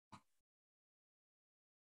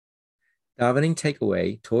Davening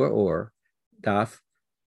takeaway, Torah or Daf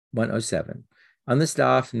 107. On this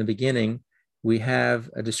Daf, in the beginning, we have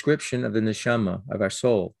a description of the neshama, of our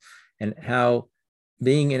soul, and how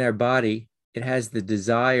being in our body, it has the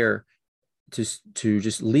desire to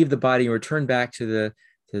just leave the body and return back to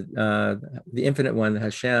the infinite one,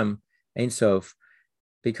 Hashem, Ein Sof,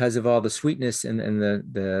 because of all the sweetness and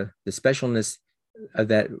the specialness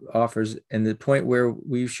that offers, and the point where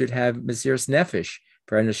we should have Mesiras Nefesh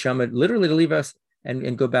for our neshama literally to leave us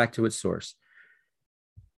and go back to its source.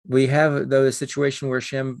 We have, though, a situation where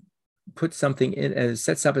Hashem puts something in and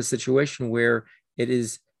sets up a situation where it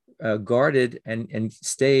is guarded and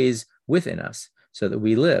stays within us so that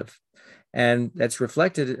we live. And that's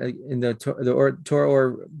reflected in the Torah,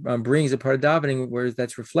 or brings a part of davening, where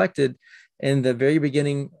that's reflected in the very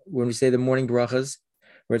beginning when we say the morning brachas,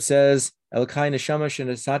 where it says, Elkai neshama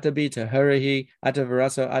shenasata bi taharahi ata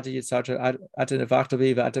v'rasa ata yitzatra ata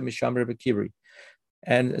nevachtavi v'ata mishamra b'kibri.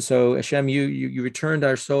 And so Hashem, you returned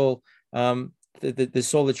our soul. The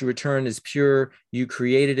soul that you return is pure. You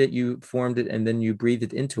created it, you formed it, and then you breathed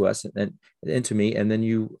it into us and into me, and then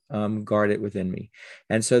you guard it within me.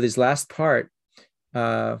 And so this last part,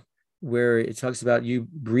 where it talks about you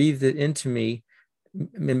breathed it into me,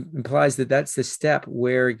 implies that that's the step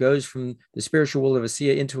where it goes from the spiritual world of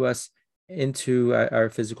Asiya into us, into our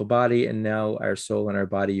physical body, and now our soul and our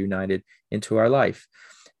body united into our life.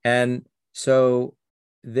 And so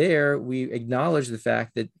there we acknowledge the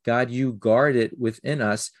fact that God, you guard it within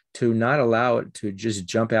us to not allow it to just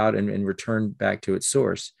jump out and return back to its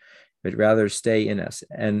source, but rather stay in us.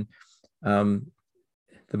 And the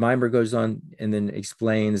Maimer goes on and then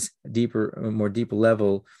explains more deeper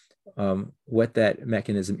level what that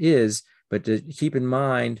mechanism is, but to keep in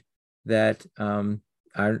mind that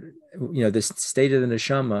this state of the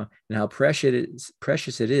neshama and how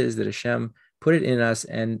precious it is that Hashem put it in us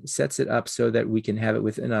and sets it up so that we can have it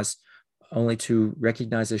within us, only to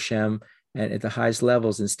recognize Hashem and at the highest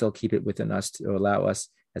levels, and still keep it within us to allow us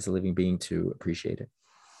as a living being to appreciate it.